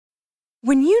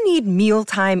When you need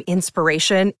mealtime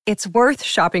inspiration, it's worth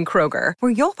shopping Kroger,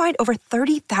 where you'll find over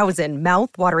 30,000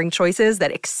 mouth-watering choices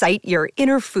that excite your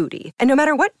inner foodie. And no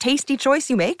matter what tasty choice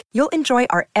you make, you'll enjoy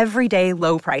our everyday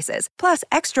low prices, plus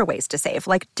extra ways to save,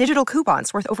 like digital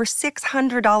coupons worth over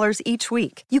 $600 each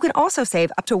week. You can also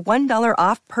save up to $1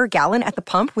 off per gallon at the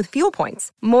pump with fuel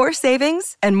points. More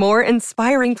savings and more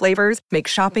inspiring flavors make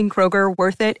shopping Kroger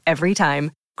worth it every time.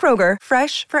 Kroger,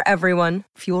 fresh for everyone.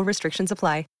 Fuel restrictions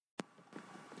apply.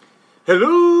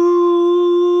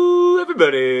 Hello,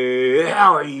 everybody.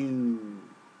 How are you?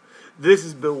 This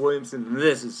is Bill Williamson.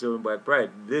 This is Silver and Black Pride.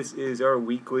 This is our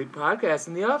weekly podcast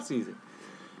in the off season.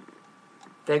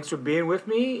 Thanks for being with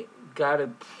me. Got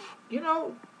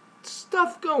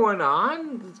stuff going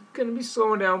on. It's going to be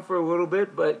slowing down for a little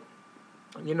bit, but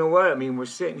you know what? I mean, we're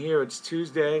sitting here. It's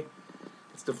Tuesday.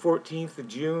 It's the 14th of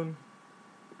June.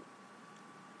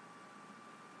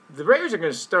 The Raiders are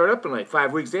going to start up in like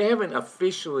 5 weeks. They haven't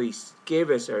officially gave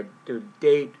us their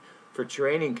date for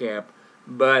training camp,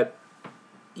 but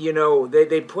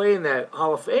they play in that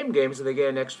Hall of Fame game, so they get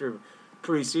an extra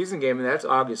preseason game, and that's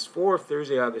August 4th,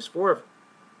 Thursday, August 4th.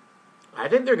 I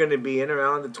think they're going to be in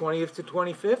around the 20th to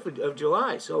 25th of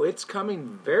July, so it's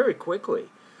coming very quickly.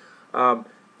 The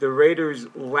Raiders'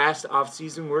 last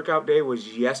off-season workout day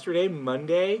was yesterday,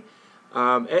 Monday.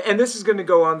 And this is going to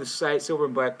go on the site, Silver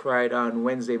and Black Pride, on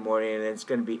Wednesday morning, and it's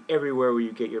going to be everywhere where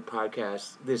you get your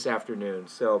podcast this afternoon.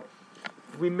 So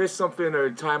if we missed something or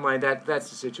a timeline, that's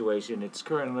the situation. It's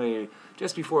currently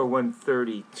just before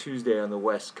 1:30 Tuesday on the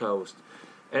West Coast.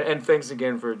 And thanks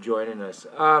again for joining us.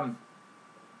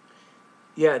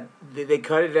 They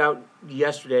cut it out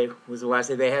yesterday, was the last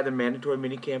day. They had their mandatory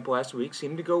minicamp last week.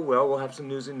 Seemed to go well. We'll have some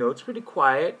news and notes. Pretty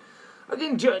quiet.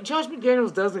 Again, Josh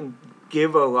McDaniels doesn't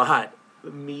give a lot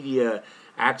media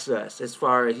access as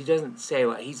far as he doesn't say a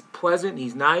lot. He's pleasant,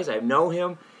 he's nice, I know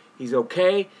him, he's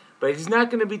okay, but he's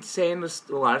not going to be saying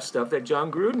a lot of stuff that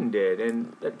John Gruden did,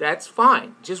 and that's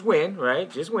fine. Just win, right?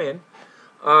 Just win.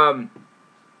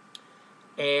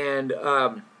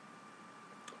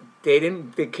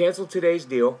 They canceled today's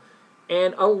deal,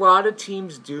 and a lot of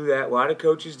teams do that. A lot of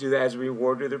coaches do that as a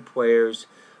reward to their players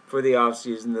for the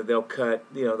offseason, that they'll cut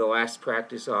the last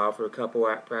practice off or a couple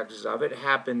practices off. It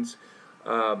happens,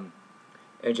 and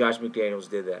Josh McDaniels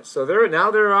did that. So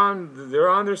they're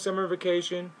on their summer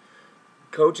vacation.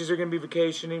 Coaches are going to be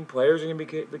vacationing. Players are going to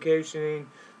be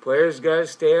vacationing. Players got to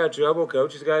stay out of trouble.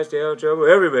 Coaches got to stay out of trouble.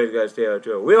 Everybody's got to stay out of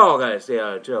trouble. We all got to stay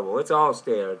out of trouble. Let's all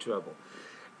stay out of trouble.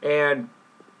 And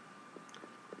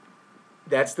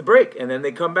that's the break, and then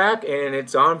they come back, and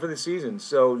it's on for the season.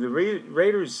 So the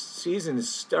Raiders' season is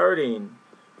starting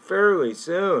fairly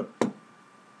soon.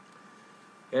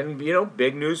 And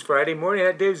big news Friday morning.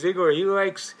 That Dave Ziegler, he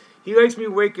likes me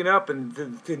waking up and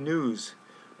the news.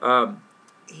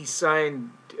 He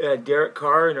signed Derek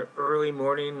Carr in the early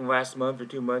morning last month or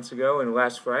 2 months ago, and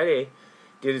last Friday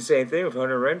did the same thing with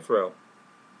Hunter Renfrow.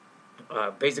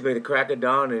 Basically, the crack of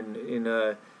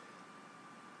dawn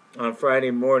on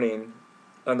Friday morning.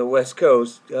 On the West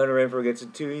Coast, Hunter Renfrow gets a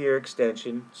 2-year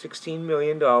extension, $16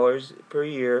 million per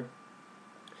year.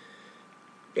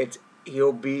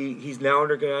 He's now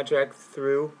under contract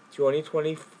through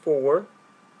 2024.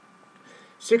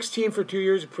 16 for 2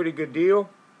 years is a pretty good deal.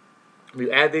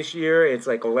 You add this year, it's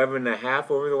like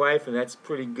 11.5 over the life, and that's a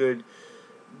pretty good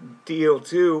deal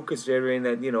too, considering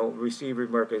that receiver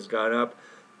market has gone up.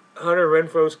 Hunter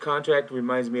Renfrow's contract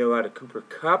reminds me a lot of Cooper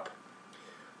Kupp,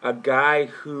 a guy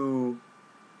who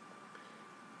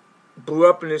blew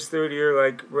up in his third year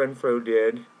like Renfrow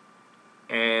did,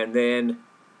 and then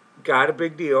got a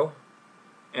big deal.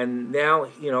 And now,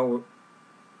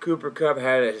 Cooper Kupp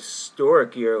had a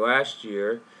historic year last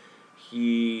year.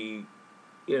 He,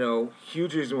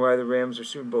 huge reason why the Rams are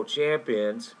Super Bowl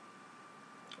champions.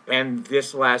 And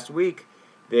this last week,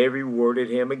 they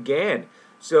rewarded him again.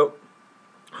 So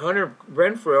Hunter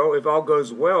Renfrow, if all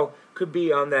goes well, could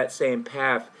be on that same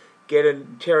path. Get a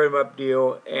tear him up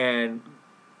deal and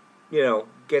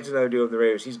gets another deal with the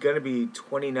Raiders. He's going to be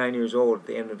 29 years old at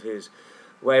the end of his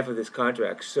life of this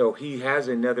contract. So he has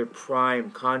another prime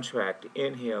contract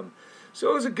in him.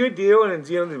 So it was a good deal, and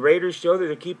the Raiders show that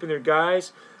they're keeping their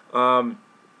guys.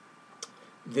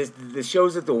 This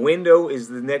shows that the window is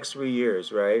the next 3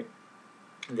 years, right?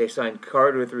 They signed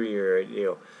Carter a 3-year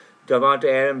deal. Davante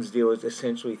Adams' deal is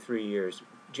essentially 3 years.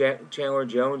 Chandler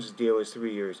Jones' deal is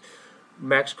 3 years.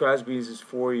 Max Crosby's is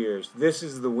 4 years. This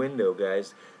is the window,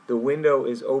 guys. The window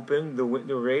is open. The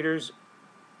Raiders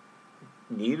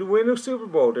need to win a Super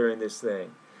Bowl during this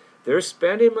thing. They're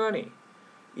spending money.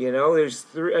 There's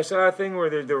three. I saw a thing where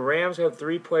the Rams have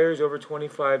 3 players over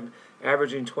 25,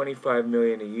 averaging $25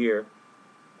 million a year.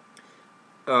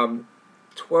 Um,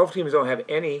 12 teams don't have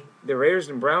any. The Raiders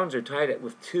and Browns are tied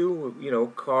with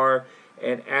 2, Carr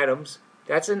and Adams.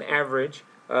 That's an average.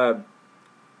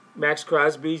 Max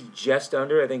Crosby's just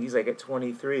under. I think he's like at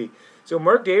 23. So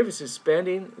Mark Davis is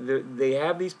spending. They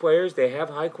have these players. They have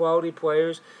high-quality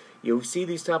players. You see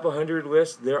these top 100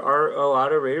 lists. There are a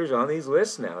lot of Raiders on these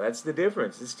lists now. That's the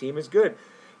difference. This team is good.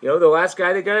 The last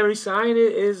guy that got to resign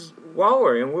is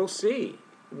Waller, and we'll see.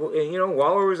 And,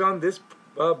 Waller was on this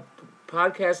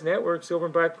podcast network, Silver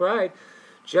and Black Pride,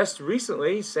 just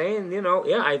recently saying,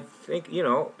 I think,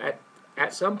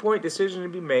 at some point decision to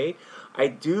be made.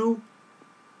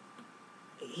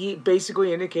 He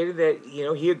basically indicated that,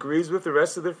 he agrees with the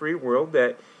rest of the free world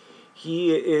that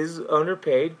he is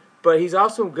underpaid, but he's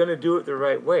also going to do it the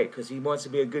right way because he wants to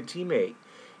be a good teammate.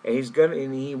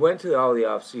 And he went to all the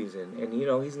off season, and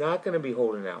he's not going to be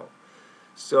holding out.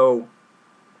 So,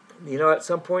 at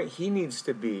some point he needs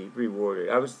to be rewarded.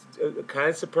 I was kind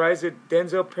of surprised at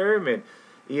Denzel Perryman.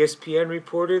 ESPN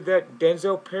reported that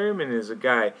Denzel Perryman is a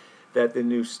guy that the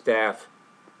new staff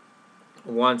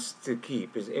wants to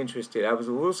keep, is interested. I was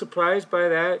a little surprised by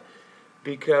that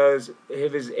because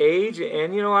of his age,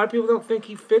 and a lot of people don't think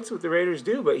he fits what the Raiders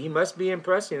do, but he must be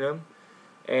impressing them.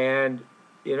 And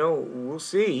we'll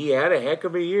see. He had a heck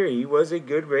of a year. He was a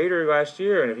good Raider last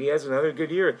year, and if he has another good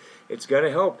year, it's going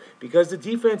to help because the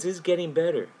defense is getting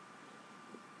better.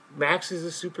 Max is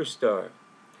a superstar.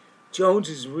 Jones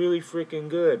is really freaking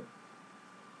good.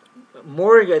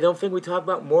 Morgan, I don't think we talk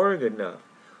about Morgan enough.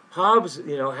 Hobbs,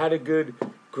 had a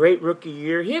great rookie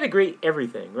year. He had a great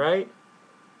everything, right?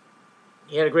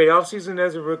 He had a great offseason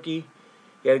as a rookie.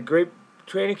 He had a great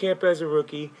training camp as a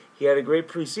rookie. He had a great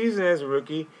preseason as a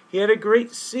rookie. He had a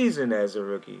great season as a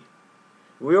rookie.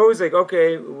 We always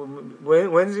okay,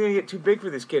 when's he going to get too big for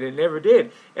this kid? It never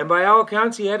did. And by all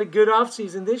accounts, he had a good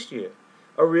offseason this year.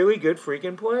 A really good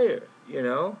freaking player,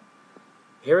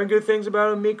 Hearing good things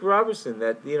about Amik Robertson,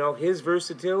 that, his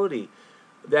versatility,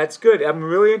 that's good. I'm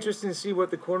really interested to see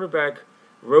what the cornerback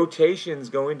rotation's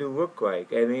going to look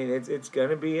like. I mean, it's going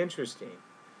to be interesting.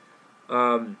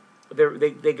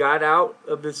 They got out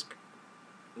of this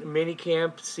mini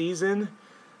camp season,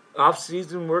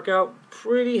 off-season workout,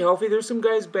 pretty healthy. There's some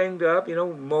guys banged up.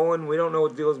 Mullen, we don't know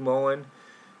what the deal is Mullen.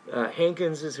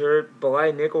 Hankins is hurt.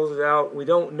 Belai Nichols is out. We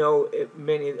don't know if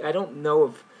many. I don't know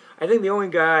if. I think the only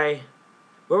guy.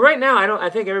 Well, right now, I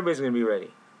think everybody's going to be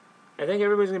ready. I'm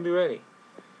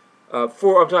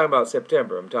talking about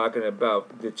September. I'm talking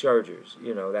about the Chargers.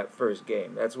 That first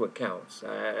game. That's what counts.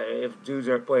 If dudes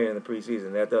aren't playing in the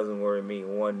preseason, that doesn't worry me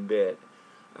one bit.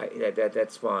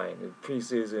 That's fine. In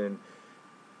preseason,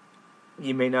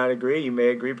 you may not agree. You may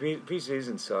agree.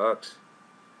 Preseason sucks.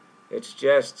 It's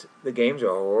just the games are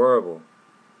horrible.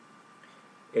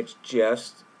 It's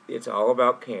all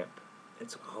about camp.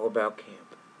 It's all about camp.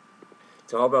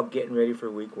 It's all about getting ready for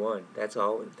week 1. That's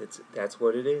all. That's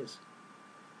what it is.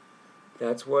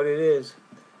 That's what it is.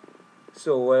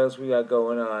 So what else we got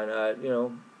going on?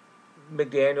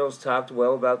 McDaniels talked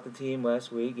well about the team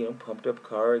last week. Pumped up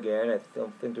Carr again. I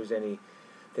don't think there's any.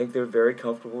 I think they're very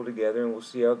comfortable together, and we'll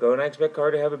see how it goes. And I expect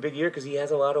Carr to have a big year because he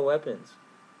has a lot of weapons.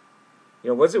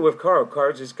 What's it with Carr?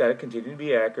 Carr's just got to continue to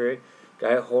be accurate.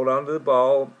 Got to hold on to the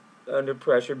ball under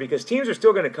pressure because teams are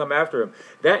still going to come after him.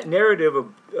 That narrative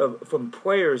from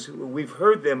players, we've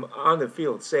heard them on the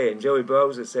field say it, and Joey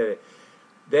Bosa said it,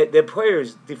 that the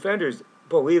players, defenders,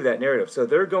 believe that narrative. So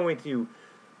they're going to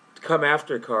come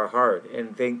after Carr hard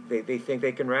and they think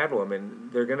they can rattle him,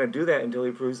 and they're going to do that until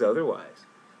he proves otherwise.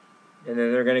 And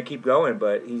then they're going to keep going,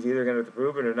 but he's either going to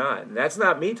prove it or not. And that's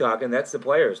not me talking, that's the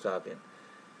players talking.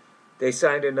 They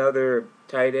signed another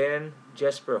tight end,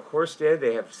 Jesper Horsted.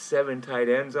 They have 7 tight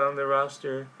ends on the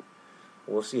roster.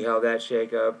 We'll see how that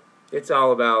shake up. It's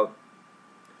all about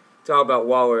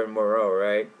Waller and Moreau,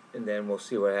 right? And then we'll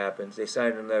see what happens. They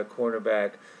signed another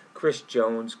cornerback, Chris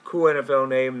Jones. Cool NFL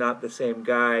name, not the same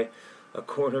guy. A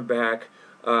cornerback.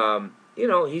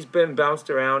 He's been bounced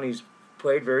around. He's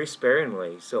played very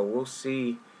sparingly. So we'll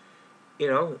see.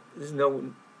 There's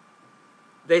no.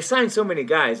 They signed so many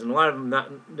guys, and a lot of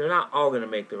them they're not all going to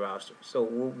make the roster. So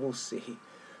we'll see.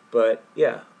 But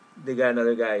yeah, they got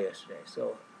another guy yesterday.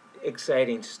 So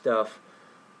exciting stuff.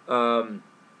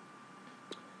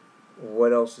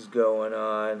 What else is going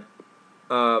on?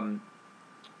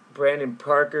 Brandon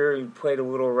Parker, he played a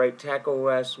little right tackle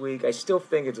last week. I still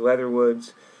think it's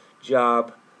Leatherwood's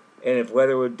job. And if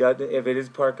it is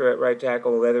Parker at right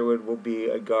tackle, Leatherwood will be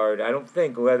a guard. I don't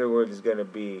think Leatherwood is going to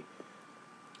be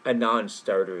a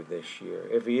non-starter this year.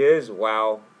 If he is,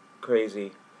 wow,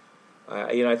 crazy.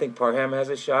 I think Parham has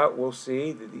a shot. We'll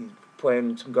see. He's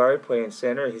playing some guard, playing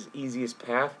center. His easiest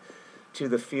path to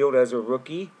the field as a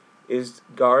rookie is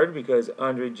guard, because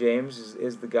Andre James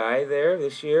is the guy there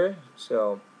this year.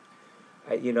 So,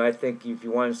 I think if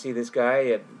you want to see this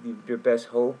guy, your best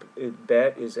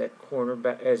bet is at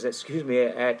cornerback.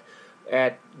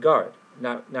 At guard,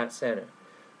 not center.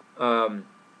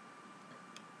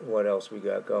 What else we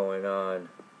got going on?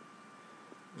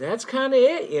 That's kind of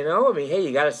it, I mean, hey,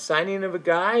 you got a signing of a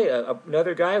guy,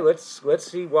 another guy. Let's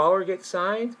see Waller get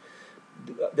signed.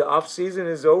 The off season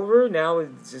is over. Now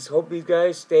just hope these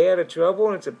guys stay out of trouble,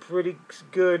 and it's a pretty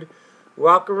good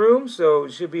locker room, so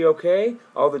it should be okay.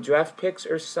 All the draft picks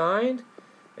are signed,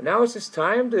 and now it's just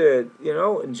time to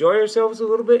enjoy ourselves a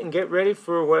little bit and get ready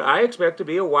for what I expect to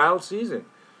be a wild season.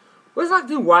 Let's not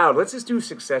do wild. Let's just do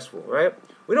successful, right?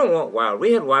 We don't want wild.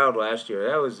 We had wild last year.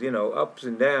 That was ups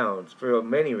and downs for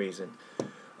many reasons.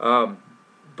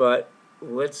 But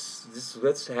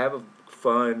let's have a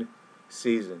fun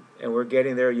season, and we're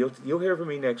getting there. You'll hear from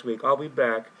me next week. I'll be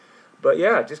back. But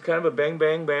yeah, just kind of a bang,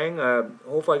 bang, bang.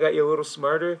 Hopefully I got you a little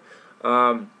smarter.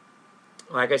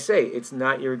 Like I say, it's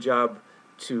not your job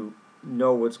to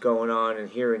know what's going on and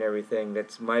hearing everything.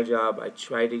 That's my job. I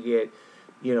try to get,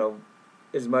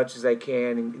 as much as I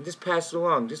can and just pass it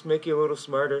along. Just make you a little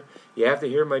smarter. You have to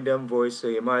hear my dumb voice, so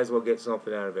you might as well get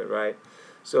something out of it, right?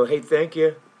 So, hey, thank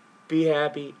you. Be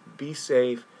happy. Be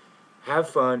safe. Have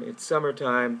fun. It's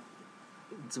summertime.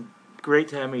 It's a great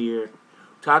time of year.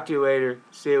 Talk to you later.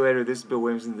 See you later. This is Bill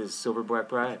Williamson. This is Silver Black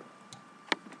Pride.